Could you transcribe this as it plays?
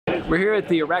We're here at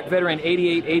the Iraq Veteran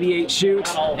 8888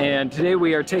 shoot, and today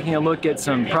we are taking a look at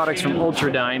some products from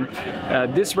Ultradyne.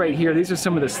 This right here, these are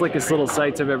some of the slickest little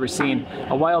sights I've ever seen.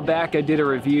 A while back I did a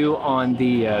review on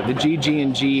the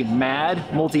GG&G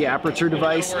MAD multi-aperture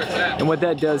device, and what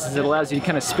that does is it allows you to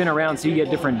kind of spin around so you get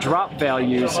different drop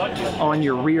values on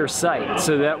your rear sight.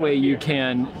 So that way you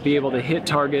can be able to hit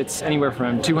targets anywhere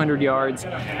from 200 yards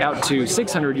out to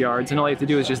 600 yards, and all you have to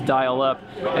do is just dial up,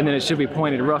 and then it should be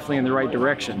pointed roughly in the right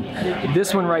direction.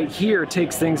 This one right here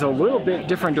takes things a little bit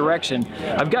different direction.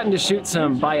 I've gotten to shoot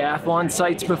some biathlon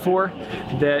sights before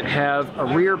that have a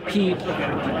rear peep,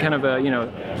 kind of a,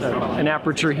 an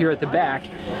aperture here at the back,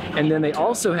 and then they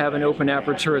also have an open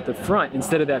aperture at the front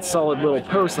instead of that solid little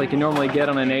post like you normally get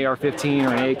on an AR-15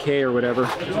 or an AK or whatever.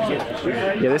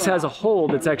 Yeah, this has a hole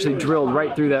that's actually drilled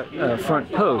right through that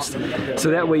front post,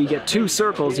 so that way you get two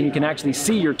circles and you can actually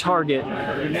see your target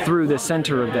through the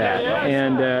center of that.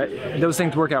 And those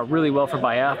things work out really well for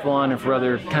biathlon and for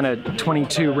other kind of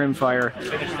 22 rimfire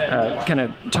kind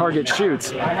of target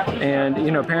shoots. And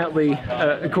apparently,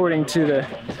 according to the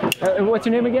what's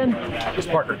your name again? It's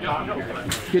Parker.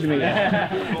 Good to meet you.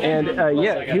 And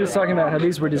yeah, he was talking about how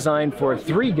these were designed for a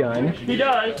 3-gun. He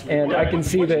does. And I can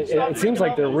see that it seems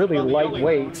like they're really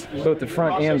lightweight, both the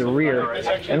front and the rear.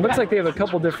 And it looks like they have a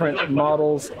couple different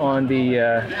models on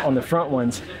the front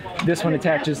ones. This one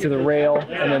attaches to the rail,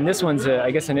 and then this one's, I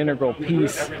guess, an integral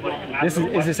piece. Is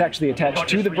this actually attached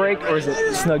to the brake, or is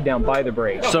it snug down by the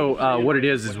brake? So what it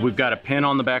is we've got a pin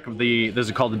on the back of this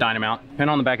is called the Dynamount. Pin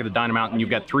on the back of the Dynamount, and you've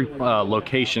got 3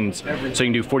 locations, so you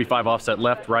can do 45 offset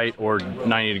left, right, or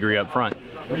 90 degree up front.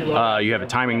 You have a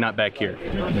timing nut back here.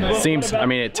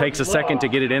 It takes a second to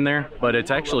get it in there, but it's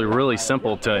actually really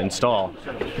simple to install.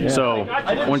 Yeah.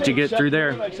 So once you get through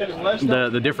there,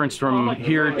 the difference from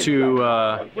here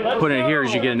to putting it here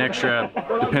is you get an extra,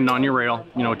 depending on your rail,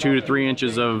 2 to 3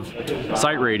 inches of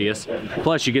sight radius,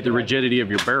 plus you get the rigidity of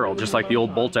your barrel, just like the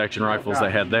old bolt action rifles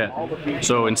that had that.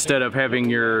 So instead of having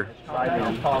your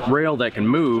rail that can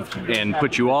move and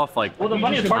put you off like, I don't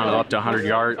know, up to 100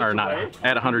 yards, or not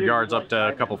at 100 yards up to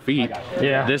a couple feet,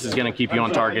 yeah, this is going to keep you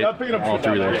on target all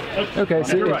through there. Okay,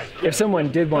 so if someone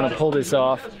did want to pull this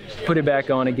off, put it back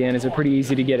on again, is it pretty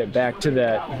easy to get it back to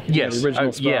that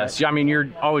original spot? Yes, you're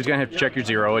always going to have to check your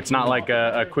zero. It's not like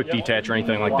a quick detach or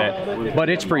anything like that, but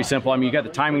it's pretty simple. You got the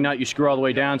timing nut, you screw all the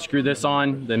way down, screw this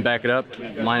on, then back it up,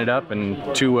 line it up,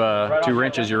 and two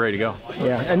wrenches, you're ready to go.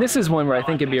 Yeah, and this is one where I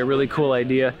think it'd be a really cool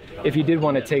idea if you did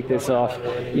want to take this off,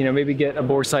 maybe get a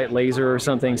bore sight laser or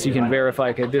something so you can verify,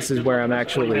 okay, this is where I'm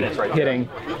actually hitting,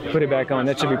 put it back on.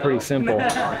 That should be pretty simple.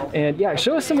 And yeah,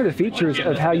 show us some of the features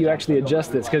of how you actually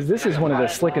adjust this, because this is one of the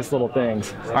slickest little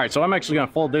things. All right, so I'm actually going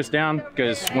to fold this down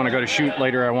because when I go to shoot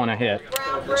later, I want to hit.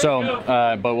 So,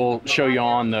 but we'll show you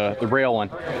on the rail one.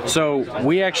 So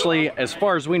we actually, as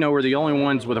far as we know, we're the only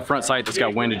ones with a front sight that's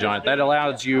got windage on it. That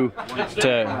allows you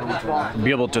to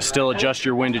be able to still adjust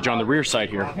your windage on the rear sight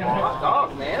here.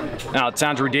 Now, it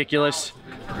sounds ridiculous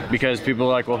because people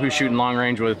are like, well, who's shooting long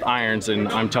range with irons? And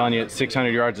I'm telling you, 600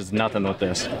 yards is nothing with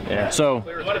this. Yeah.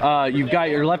 So you've got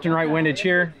your left and right windage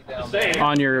here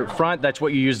on your front. That's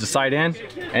what you use to sight in.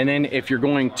 And then if you're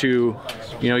going to,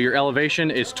 your elevation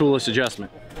is toolless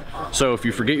adjustment. So if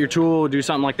you forget your tool, do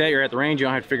something like that, you're at the range, you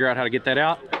don't have to figure out how to get that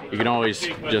out. You can always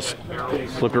just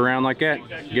flip it around like that,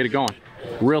 get it going.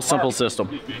 Real simple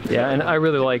system. Yeah, and I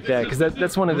really like that because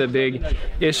that's one of the big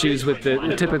issues with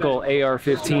the typical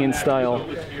AR-15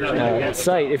 style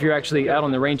sight. If you're actually out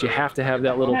on the range, you have to have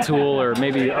that little tool, or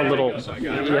maybe you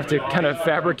have to kind of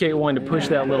fabricate one to push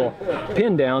that little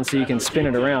pin down so you can spin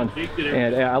it around.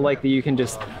 And I like that you can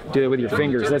just do it with your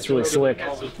fingers. That's really slick.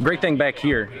 Great thing back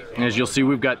here, as you'll see,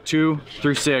 we've got 2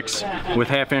 through 6 with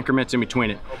half increments in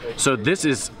between it. So this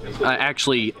is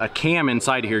actually a cam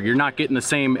inside here. You're not getting the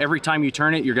same, every time you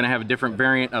turn it, you're going to have a different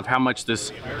variant of how much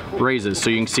this raises. So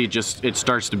you can see it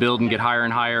starts to build and get higher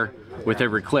and higher with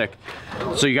every click.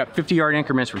 So you got 50-yard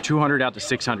increments from 200 out to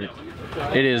 600.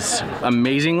 It is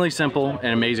amazingly simple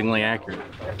and amazingly accurate.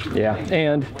 Yeah,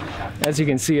 and as you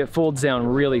can see, it folds down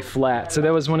really flat. So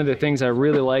that was one of the things I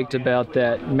really liked about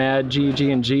that MAD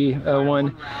GG&G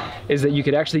one, is that you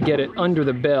could actually get it under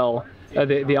the bell,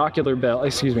 the ocular bell,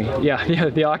 excuse me,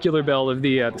 the ocular bell of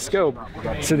the scope,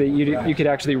 so that you could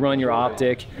actually run your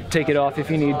optic, take it off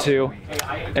if you need to,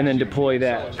 and then deploy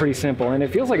that. Pretty simple, and it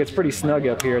feels like it's pretty snug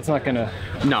up here. It's not gonna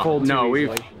fold too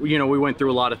easily. We went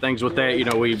through a lot of things with that.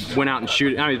 We went out and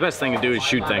shoot. The best thing to do is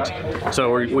shoot things.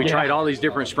 So we tried all these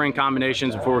different spring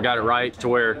combinations before we got it right to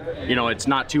where it's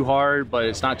not too hard, but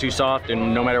it's not too soft,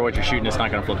 and no matter what you're shooting, it's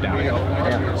not gonna flip down.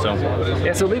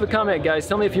 Yeah. So leave a comment, guys.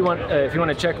 Tell me if you want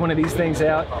to check one of these things things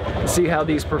out, see how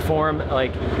these perform,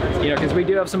 like, you know, because we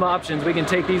do have some options. We can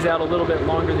take these out a little bit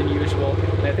longer than usual.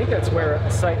 And I think that's where a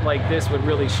sight like this would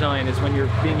really shine, is when you're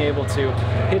being able to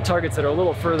hit targets that are a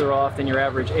little further off than your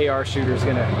average AR shooter is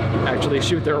going to actually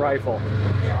shoot their rifle.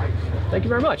 Thank you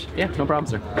very much. Yeah, no problem,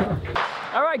 sir.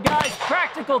 All right, guys,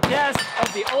 practical test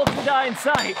of the Ultradyne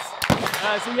sights.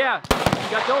 So yeah, you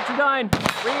got the Ultradyne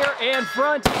rear and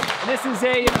front. And this is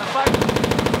a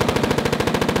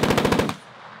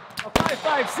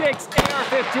 5.56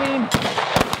 AR15.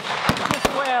 Just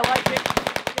the way I like it. I'm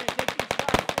going to take these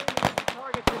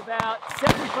targets at about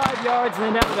 75 yards and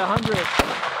then down to 100.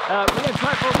 We're going to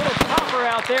try for a little popper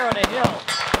out there on a hill.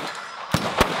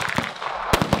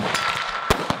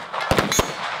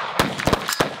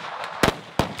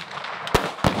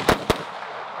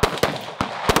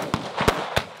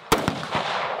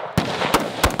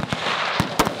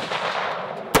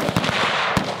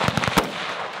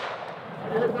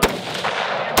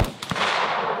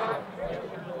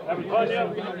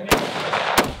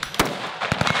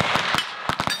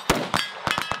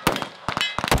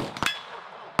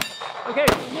 Okay,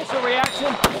 initial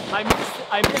reaction.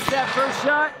 I missed that first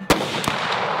shot.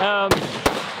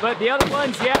 But the other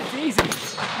ones, yeah, it's easy.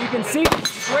 You can see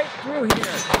straight through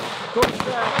here. Of course, you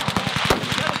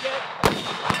gotta get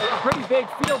a pretty big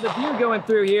field of view going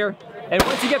through here. And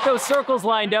once you get those circles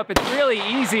lined up, it's really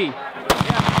easy.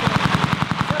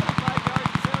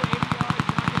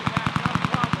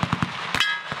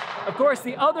 Of course,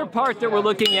 the other part that we're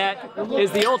looking at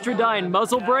is the Ultradyne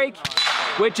muzzle brake,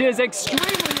 which is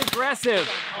extremely aggressive.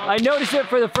 I noticed it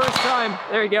for the first time,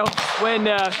 there you go, when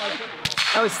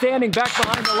I was standing back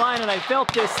behind the line and I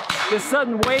felt this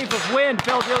sudden wave of wind.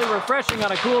 Felt really refreshing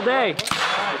on a cool day.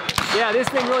 Yeah, this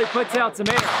thing really puts out some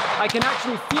air. I can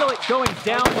actually feel it going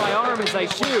down my arm as I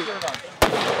shoot.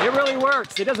 It really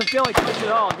works. It doesn't feel like much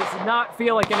at all. It does not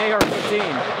feel like an AR-15.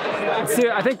 Let's see,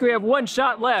 I think we have one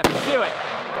shot left. Let's do it.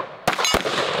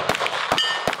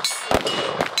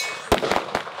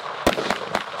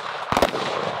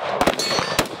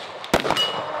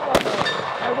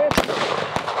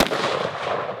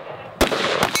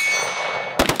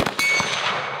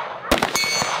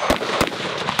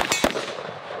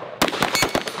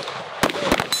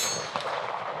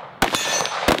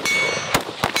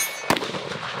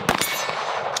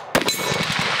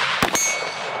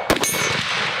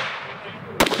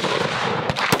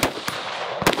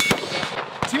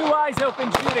 Eyes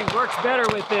open shooting works better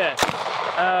with this.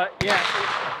 Yeah,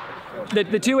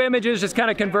 the two images just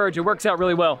kind of converge. It works out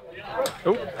really well.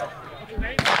 Oh. The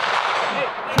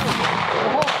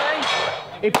whole thing,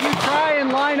 if you try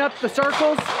and line up the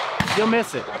circles, you'll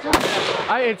miss it.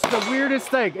 It's the weirdest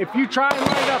thing. If you try and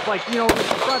line it up, like, you know, with the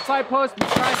front side post,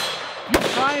 you're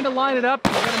trying to line it up,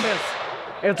 you're gonna miss.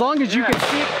 As long as you can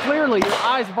see it clearly, your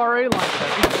eyes have already lined it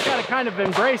up. You just gotta kind of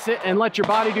embrace it and let your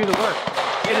body do the work.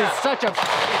 It is such a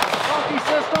funky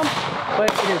system,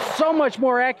 but it is so much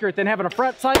more accurate than having a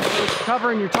front sight that's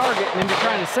covering your target and then you're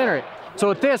trying to center it. So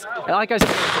with this, like I said,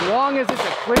 as long as it's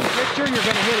a clear picture, you're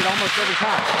going to hit it almost every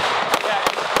time. Yeah,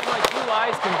 it's like two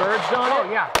eyes converged on it.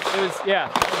 Oh yeah. It was, yeah.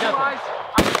 Two eyes,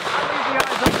 I leave the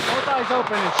eyes open, both eyes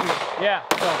open and shoot. Yeah.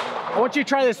 So I want you to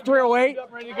try this 308.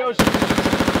 Ready to go.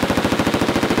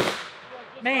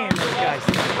 Man, those guys.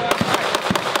 The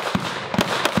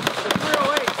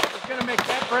 308 is going to make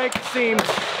that brake seem,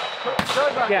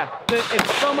 yeah,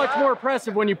 it's so much more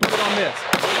impressive when you put it on this.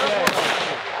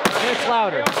 And it's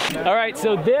louder. All right,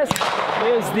 so this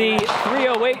is the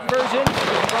 308 version.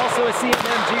 It's also a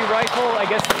CMMG rifle. I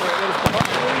guess it is the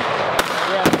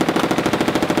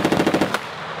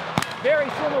very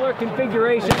similar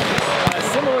configuration,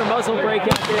 similar muzzle brake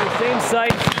out there, same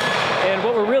sight. And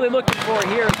what we're really looking for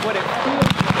here is what it feels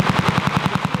like.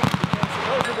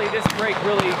 Supposedly this brake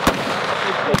really,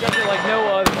 it does it like no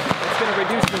other. It's going to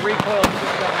reduce the recoil.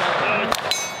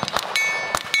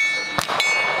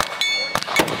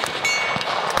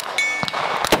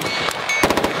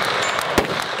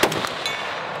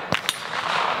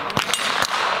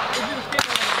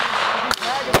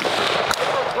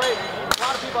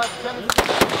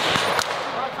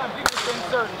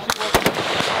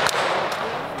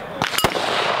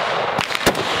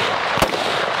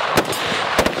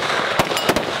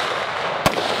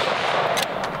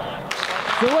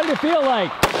 So what did it feel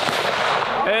like?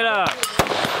 It,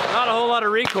 not a whole lot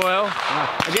of recoil.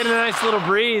 I get a nice little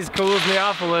breeze, cools me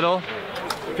off a little.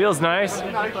 Feels nice.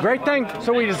 Great thing,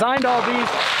 so we designed all these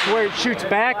to where it shoots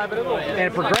back and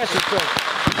it progresses. So you're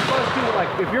supposed to, like,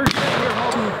 if you're sitting here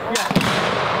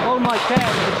holding like that,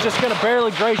 it's just gonna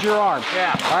barely graze your arm.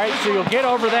 Yeah. All right, so you'll get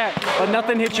over that, but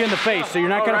nothing hits you in the face, so you're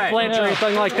not gonna flinch or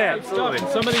anything like that.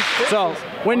 Absolutely. So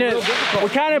when we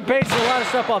kind of base a lot of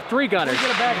stuff off 3-gunners,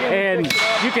 and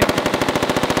you can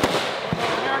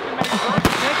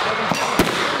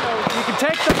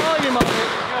take the volume of it,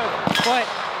 but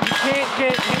you can't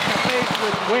get hit in the face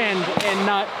with wind and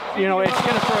not, you know, it's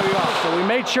gonna throw you off. So we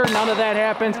made sure none of that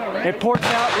happens. It ports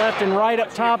out left and right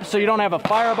up top, so you don't have a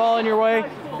fireball in your way.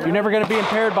 You're never gonna be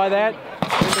impaired by that.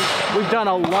 We've done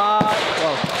a lot,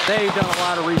 well, they've done a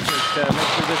lot of research to make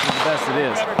sure this is the best it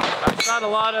is. I've shot a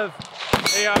lot of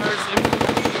ARs,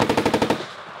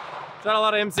 shot a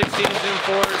lot of M16s,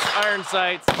 M4s, iron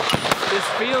sights. This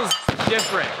feels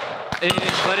different,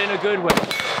 but in a good way.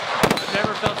 I've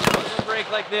never felt a muzzle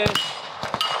break like this,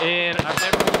 and I've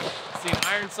never seen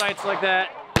iron sights like that.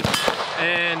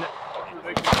 And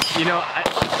you know, I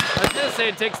was gonna say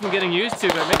it takes some getting used to,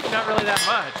 but maybe not really that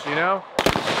much. You know,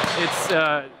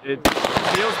 it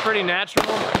feels pretty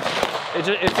natural.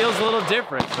 It feels a little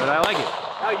different, but I like it.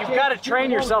 Now you've got to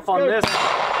train yourself on this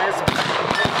as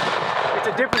it's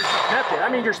a different method. I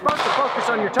mean, you're supposed to focus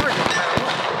on your target.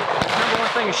 The number one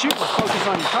thing is shooting is focus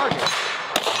on your target.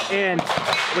 And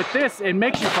with this, it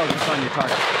makes you focus on your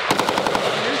target.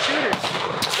 New shooters,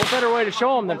 what better way to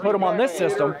show them than put them on this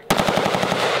system? All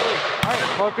right,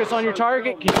 focus on your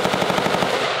target.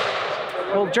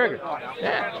 Pull the trigger.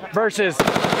 Versus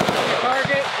your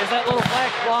target is that little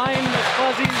black line that's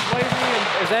fuzzy, wavy, and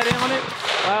is that in on it?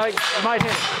 You might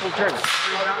hit it. Pull the trigger.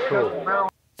 Cool.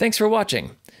 Thanks for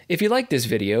watching. If you liked this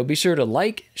video, be sure to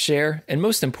like, share, and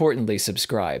most importantly,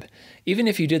 subscribe. Even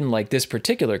if you didn't like this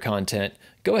particular content,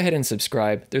 go ahead and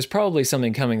subscribe. There's probably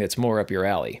something coming that's more up your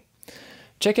alley.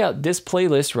 Check out this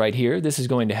playlist right here. This is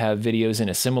going to have videos in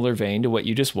a similar vein to what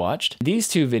you just watched. These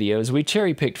 2 videos we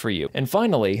cherry-picked for you. And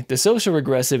finally, The Social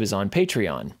Regressive is on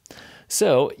Patreon.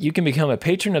 So you can become a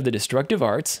patron of the destructive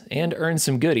arts and earn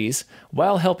some goodies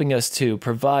while helping us to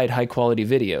provide high-quality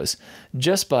videos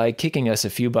just by kicking us a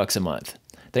few bucks a month.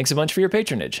 Thanks so much for your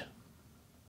patronage.